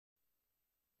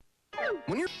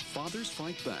When your fathers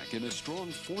fight back in a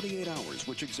strong 48 hours,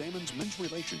 which examines men's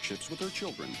relationships with their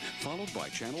children, followed by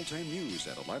Channel 10 News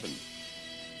at 11.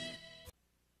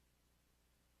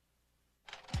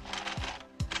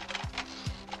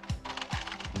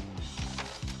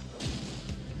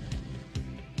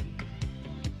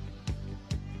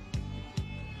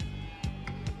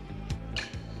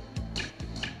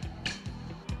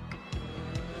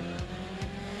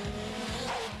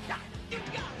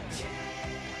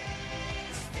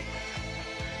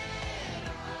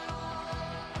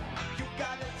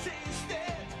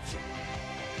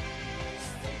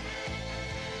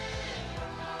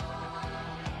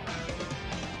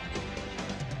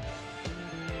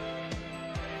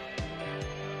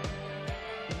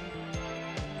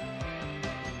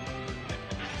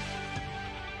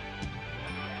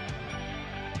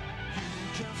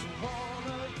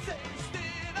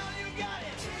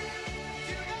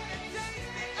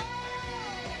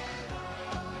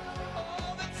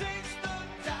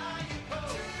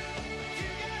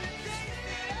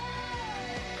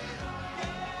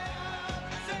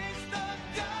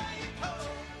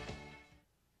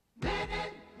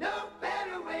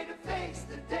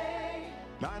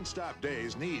 Non-stop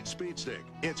days need Speed Stick.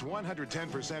 Its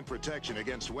 110% protection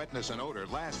against wetness and odor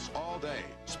lasts all day.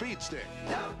 Speed Stick.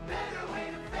 No better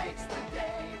way to face the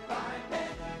day. Find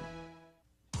it.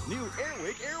 New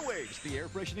Airwick Airwaves, the air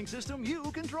freshening system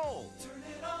you control. Turn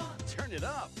it on. Turn it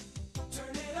up.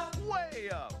 Turn it up. Way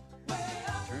up. Way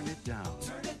up. Turn it down.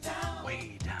 Turn it down.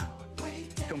 Way down. Way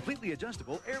down. Completely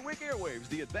adjustable Airwick Airwaves,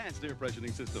 the advanced air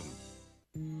freshening system.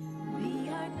 Be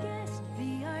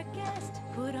our guest,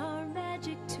 put our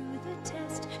magic to the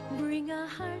test. Bring a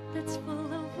heart that's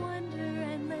full of wonder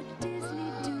and let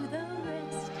Disney do the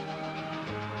rest.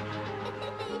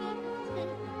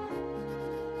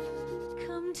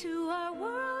 Come to our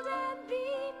world and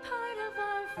be part of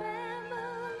our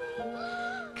family.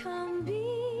 Come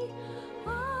be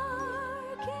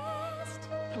our guest.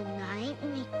 Good night,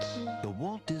 Mickey. The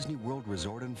Walt Disney World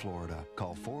Resort in Florida.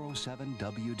 Call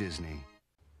 407-WDisney.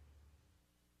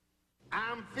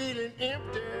 I'm feeling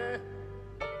empty.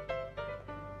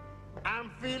 I'm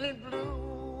feeling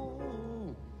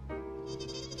blue.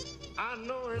 I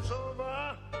know it's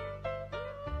over,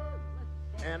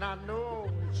 and I know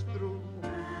it's through.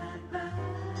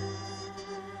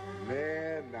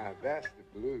 Man, now that's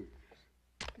the blues.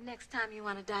 Next time you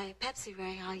want to die a Pepsi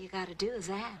Ray, all you got to do is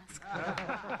ask.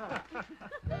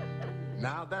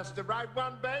 Now that's the right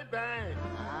one, baby.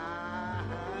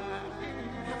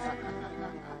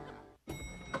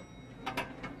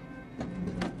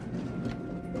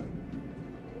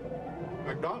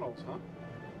 McDonald's, huh?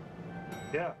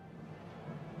 Yeah.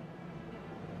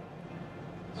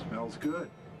 Smells good.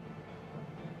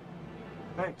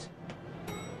 Thanks.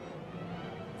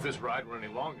 If this ride were any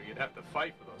longer, you'd have to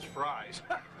fight for those fries.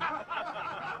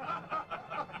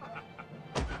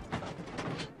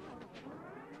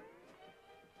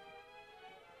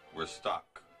 We're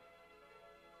stuck.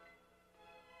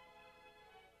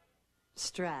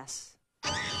 Stress.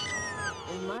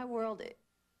 In my world,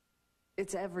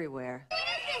 it's everywhere.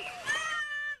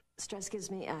 Stress gives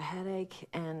me a headache,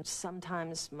 and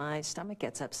sometimes my stomach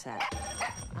gets upset.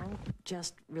 I'm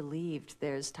just relieved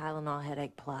there's Tylenol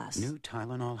Headache Plus. New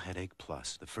Tylenol Headache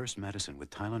Plus, the first medicine with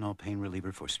Tylenol pain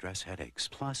reliever for stress headaches,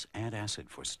 plus antacid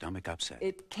for stomach upset.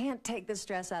 It can't take the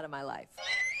stress out of my life,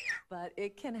 but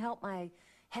it can help my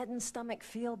head and stomach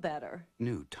feel better.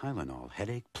 New Tylenol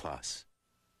Headache Plus.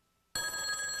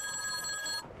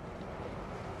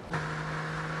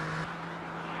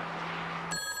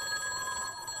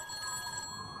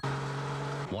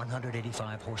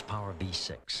 .185 horsepower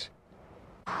V6.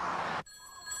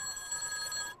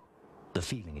 The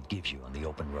feeling it gives you on the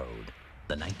open road.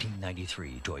 The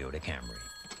 1993 Toyota Camry.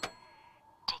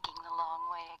 Taking the long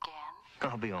way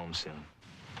again? I'll be home soon.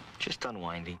 Just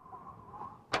unwinding.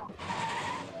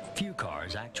 Few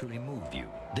cars actually move you.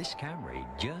 This Camry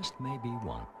just may be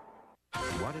one.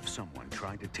 What if someone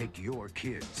tried to take your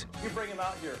kids? You bring him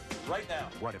out here, right now.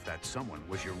 What if that someone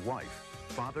was your wife?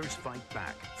 Fathers Fight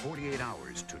Back, 48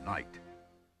 hours tonight.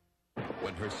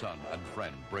 When her son and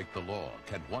friend break the law,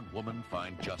 can one woman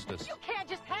find justice? You can't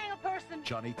just hang a person.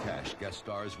 Johnny Cash guest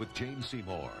stars with Jane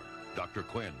Seymour. Dr.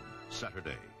 Quinn,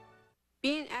 Saturday.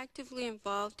 Being actively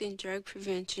involved in drug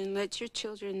prevention lets your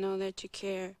children know that you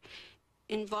care.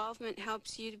 Involvement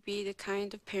helps you to be the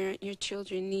kind of parent your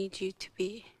children need you to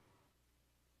be.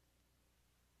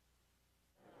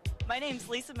 My name's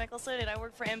Lisa Mickelson, and I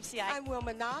work for MCI. I'm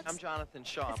Wilma Knox. I'm Jonathan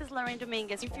Shaw. This is Lorraine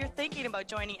Dominguez. If you're thinking about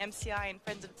joining MCI and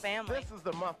Friends and Family, this is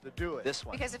the month to do it. This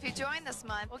one. Because if you join this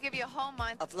month, we'll give you a whole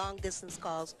month of long-distance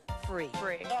calls free.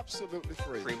 Free. Absolutely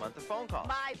free. 3 month of phone calls.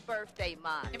 My birthday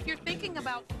month. If you're thinking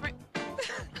about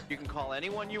you can call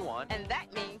anyone you want. And that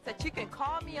means that you can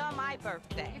call me on my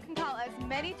birthday. You can call as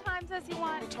many times as you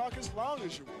want. You can talk as long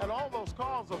as you want. And all those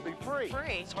calls will be free.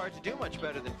 Free. It's hard to do much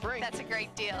better than free. That's a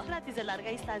great deal. Gratis de larga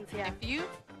distancia. If you...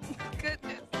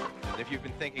 Goodness. And if you've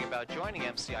been thinking about joining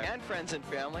MCI and Friends and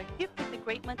Family, you've picked a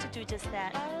great month to do just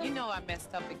that. You know I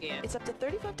messed up again. It's up to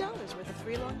 $35 worth of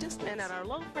free long distance. And at our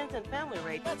low Friends and Family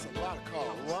rate, that's a lot of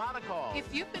calls. A lot of calls.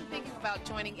 If you've been thinking about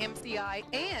joining MCI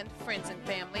and Friends and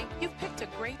Family, you've picked a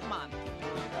great month.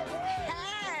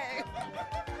 Hey!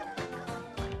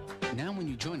 Now when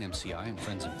you join MCI and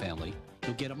Friends and Family,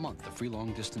 you'll get a month of free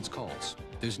long-distance calls.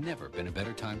 There's never been a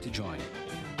better time to join.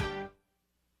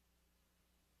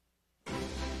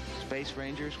 Space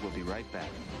Rangers will be right back.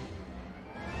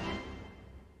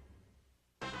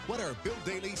 What are Bill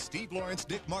Daly, Steve Lawrence,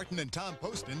 Dick Martin, and Tom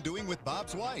Poston doing with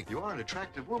Bob's wife? You are an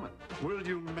attractive woman. Will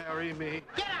you marry me?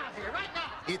 Get out of here right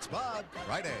now! It's Bob,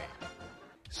 Friday.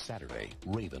 Saturday,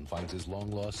 Raven finds his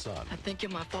long-lost son. I think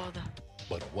you're my father.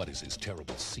 But what is his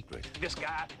terrible secret? This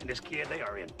guy and this kid, they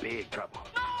are in big trouble.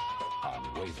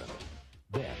 On Raven.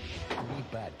 Then, 3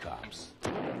 bad cops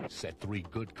set 3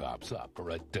 good cops up for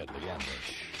a deadly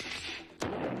ambush.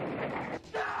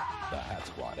 The Hat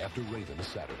Squad after Raven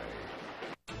Saturday.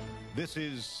 This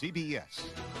is CBS.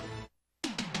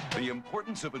 The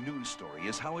importance of a news story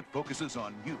is how it focuses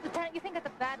on you. Lieutenant, you think that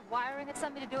the bad wiring had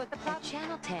something to do with the problem? At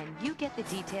Channel 10, you get the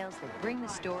details that bring the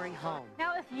story home.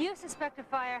 Now, if you suspect a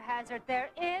fire hazard, there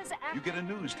is... You get a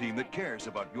news team that cares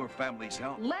about your family's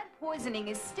health. Lead poisoning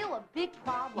is still a big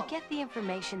problem. You get the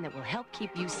information that will help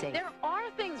keep you safe. There are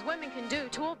things women can do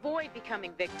to avoid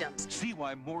becoming victims. See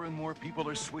why more and more people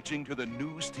are switching to the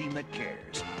news team that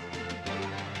cares.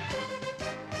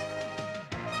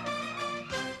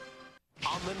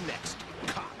 On the next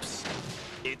Cops,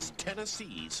 it's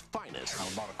Tennessee's finest.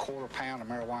 I bought a quarter pound of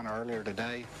marijuana earlier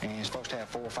today, and you're supposed to have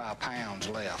 4 or 5 pounds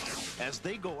left. As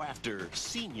they go after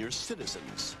senior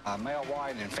citizens. Male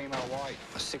white and female white,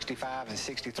 65 and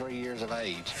 63 years of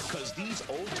age. Because these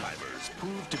old-timers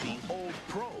prove to be old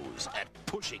pros at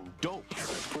pushing dope.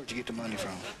 Where'd you get the money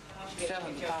from?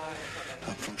 Selling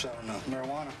from selling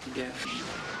marijuana? Yeah.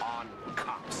 On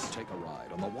Cops. Take a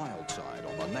ride on the wild side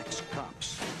on the next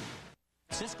Cops.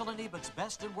 Siskel and Ebert's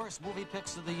best and worst movie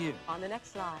picks of the year. On the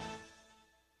next slide.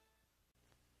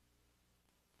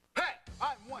 Hey,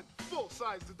 I'm one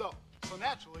full-sized adult, so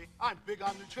naturally, I'm big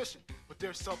on nutrition. But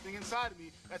there's something inside of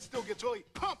me that still gets really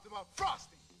pumped about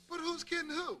frosting. But who's kidding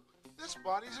who? This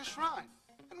body's a shrine,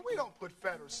 and we don't put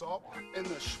fat or salt in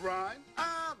the shrine.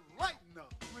 Lighten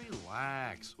up.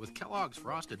 Relax. With Kellogg's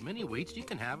Frosted Mini Wheats, you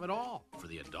can have it all. For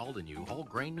the adult in you, whole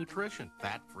grain nutrition,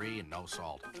 fat-free and no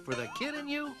salt. For the kid in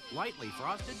you, lightly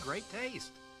frosted, great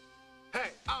taste.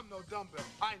 Hey, I'm no dumbbell.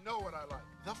 I know what I like.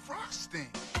 The frosting.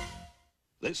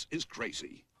 This is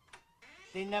crazy.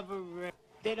 They never,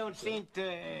 they don't seem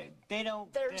to, they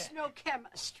don't... There's no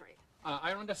chemistry.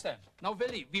 I understand. Now,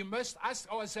 Willie, we must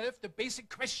ask ourselves the basic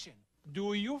question.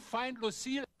 Do you find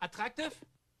Lucille attractive?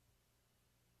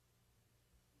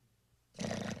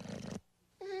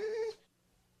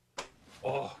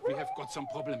 Oh, we have got some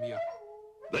problem here.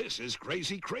 This is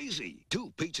crazy, crazy.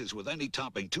 2 pizzas with any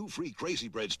topping, 2 free Crazy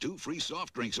Breads, 2 free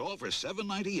soft drinks, all for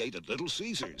 $7.98 at Little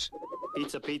Caesars.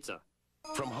 Pizza.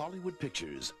 From Hollywood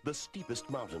Pictures, The Steepest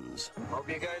Mountains. Hope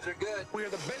you guys are good. We are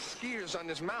the best skiers on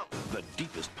this mountain. The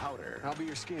Deepest Powder. I'll be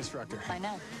your ski instructor. I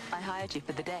know. I hired you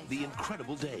for the day. The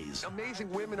Incredible Days.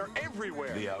 Amazing women are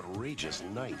everywhere. The Outrageous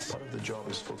Nights. Part of the job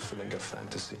is fulfilling a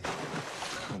fantasy.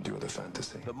 And you're the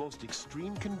fantasy. The most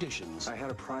extreme conditions. I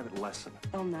had a private lesson.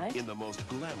 Oh, nice. In the most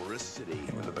glamorous city.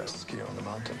 You were the best skier on the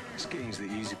mountain. Skiing's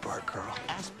the easy part, Carl.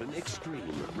 Aspen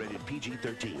Extreme. Rated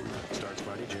PG-13. Starts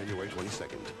Friday, January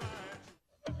 22nd.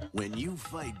 When you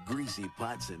fight greasy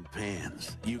pots and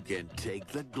pans, you can take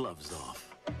the gloves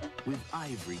off. With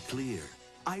Ivory Clear.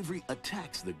 Ivory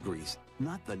attacks the grease,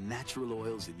 not the natural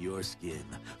oils in your skin.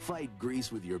 Fight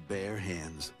grease with your bare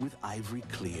hands with Ivory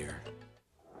Clear.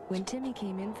 When Timmy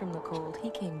came in from the cold, he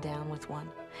came down with one.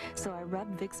 So I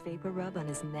rubbed Vicks Vapor Rub on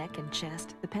his neck and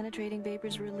chest. The penetrating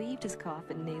vapors relieved his cough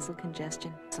and nasal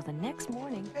congestion. So the next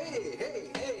morning...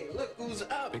 Hey, look who's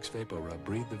up. Vicks Vapor Rub.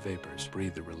 Breathe the vapors.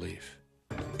 Breathe the relief.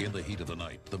 In the heat of the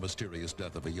night, the mysterious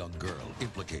death of a young girl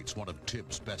implicates one of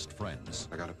Tim's best friends.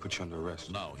 I gotta put you under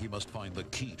arrest. Now he must find the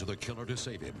key to the killer to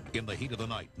save him. In the heat of the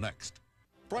night, next.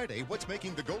 Friday, what's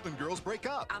making the Golden Girls break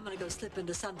up? I'm gonna go slip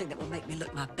into something that will make me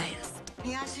look my best.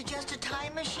 May I suggest a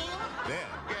time machine? Then,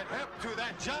 Get hip to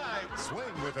that jive.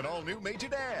 swing with an all-new Major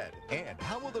Dad. And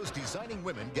how will those designing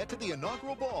women get to the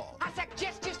inaugural ball? I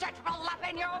suggest you start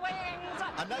flapping your wings.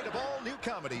 A night of all-new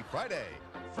comedy, Friday.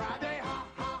 Friday, ha,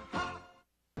 ha, ha.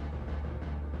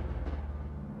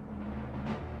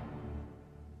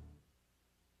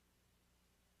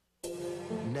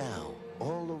 Now,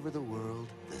 all over the world,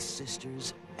 the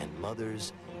sisters and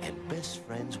mothers and best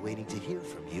friends waiting to hear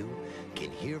from you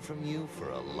can hear from you for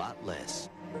a lot less.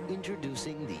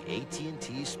 Introducing the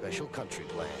AT&T Special Country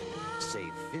Plan.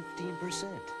 Save 15%.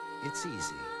 It's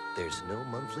easy. There's no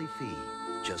monthly fee.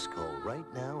 Just call right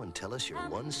now and tell us your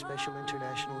one special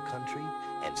international country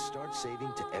and start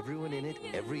saving to everyone in it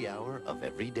every hour of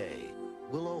every day.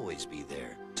 We'll always be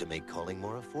there to make calling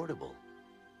more affordable.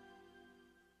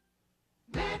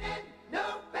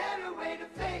 No better way to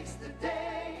face the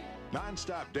day.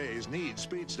 Non-stop days need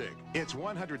Speed Stick. Its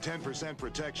 110%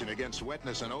 protection against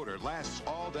wetness and odor lasts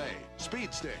all day.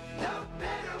 Speed Stick. No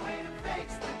better way to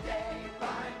face the day.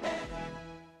 Find it.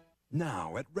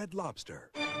 Now at Red Lobster,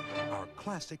 our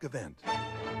classic event,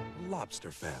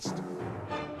 Lobster Fest.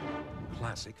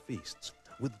 Classic feasts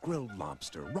with grilled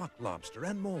lobster, rock lobster,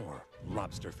 and more.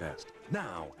 Lobster Fest,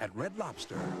 now at Red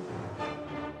Lobster.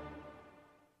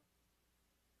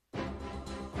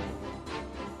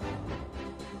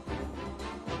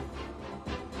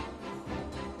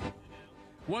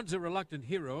 One's a reluctant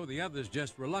hero, the other's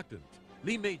just reluctant.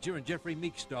 Lee Major and Jeffrey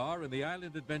Meek star in the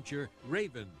island adventure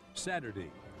Raven,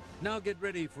 Saturday. Now get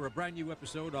ready for a brand new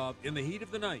episode of In the Heat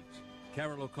of the Night.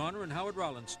 Carol O'Connor and Howard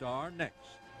Rollins star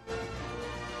next.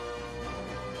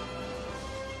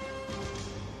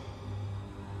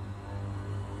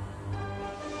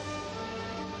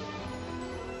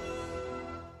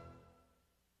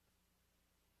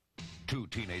 Two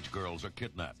teenage girls are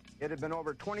kidnapped. It had been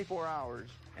over 24 hours,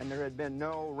 and there had been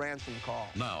no ransom call.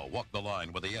 Now walk the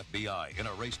line with the FBI in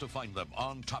a race to find them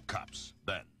on Top Cops.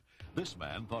 Then, this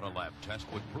man thought a lab test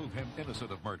would prove him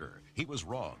innocent of murder. He was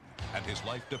wrong, and his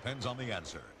life depends on the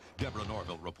answer. Deborah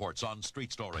Norville reports on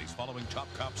Street Stories following Top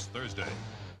Cops Thursday.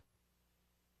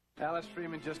 Alice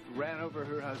Freeman just ran over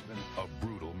her husband. A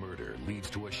brutal murder leads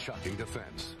to a shocking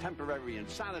defense. Temporary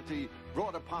insanity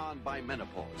brought upon by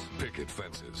menopause. Picket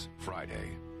fences,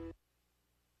 Friday.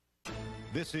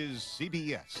 This is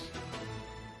CBS.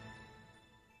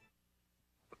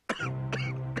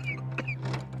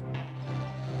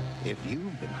 If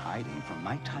you've been hiding from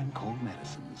nighttime cold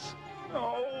medicines,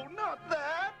 No, not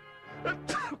that.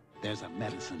 there's a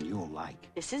medicine you'll like.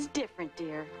 This is different,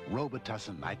 dear.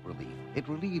 Robitussin Night Relief. It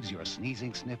relieves your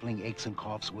sneezing, sniffling, aches, and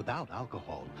coughs without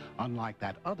alcohol, unlike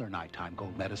that other nighttime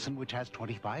cold medicine which has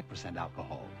 25%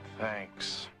 alcohol.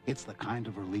 Thanks. It's the kind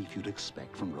of relief you'd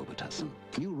expect from Robitussin.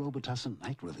 New Robitussin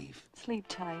Night Relief. Sleep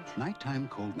tight. Nighttime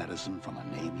cold medicine from a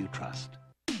name you trust.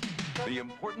 The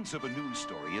importance of a news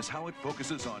story is how it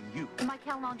focuses on you. Mike,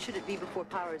 how long should it be before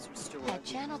power is restored? At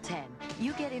Channel 10,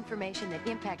 you get information that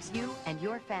impacts you and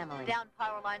your family. Down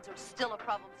power lines are still a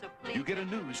problem, so please. You get a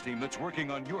news team that's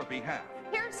working on your behalf.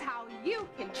 Here's how you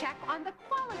can check on the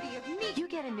quality of meat. You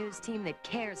get a news team that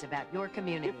cares about your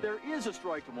community. If there is a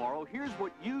strike tomorrow, here's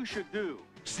what you should do.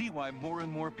 See why more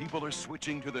and more people are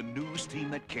switching to the news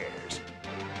team that cares.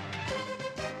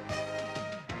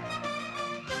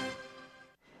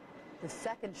 The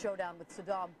second showdown with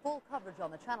Saddam, full coverage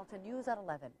on the Channel 10 News at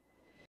 11.